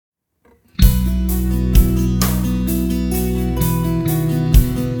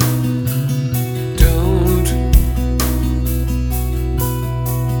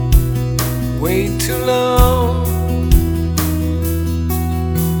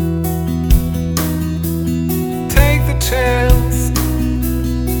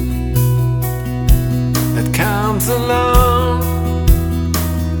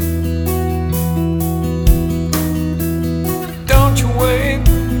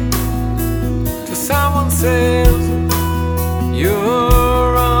says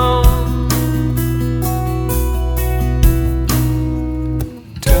you're wrong.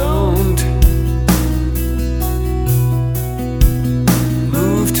 Don't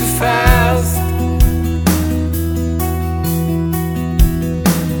move too fast.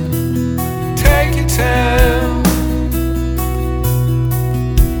 Take your time.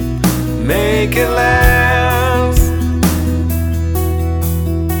 Make it last.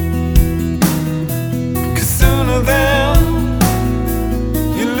 'Cause sooner than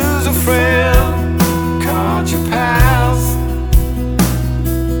you lose a friend, caught your past.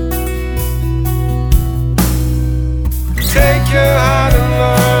 Take your heart and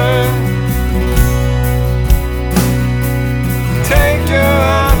learn. Take your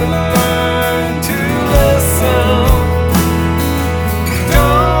heart and learn to listen.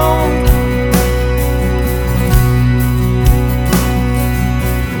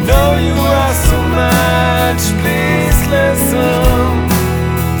 You are so much, please listen.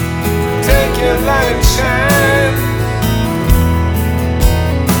 Take your light and shine.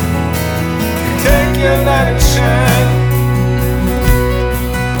 Take your light and shine.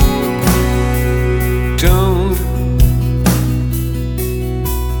 Don't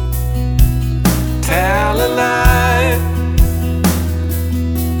tell a lie,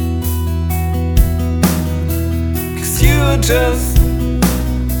 'cause you are just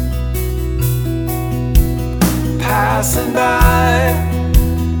passing by.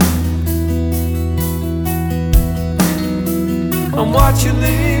 And what you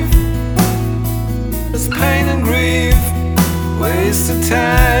leave is pain and grief, waste of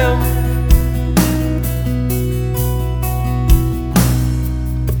time.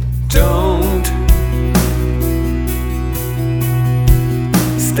 Don't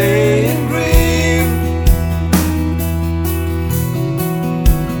stay and grieve.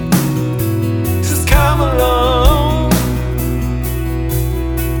 Just come along.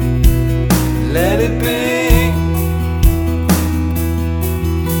 Let it be.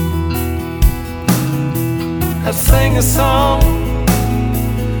 I'll sing a song,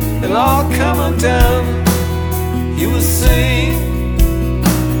 it'll all come undone. You will see.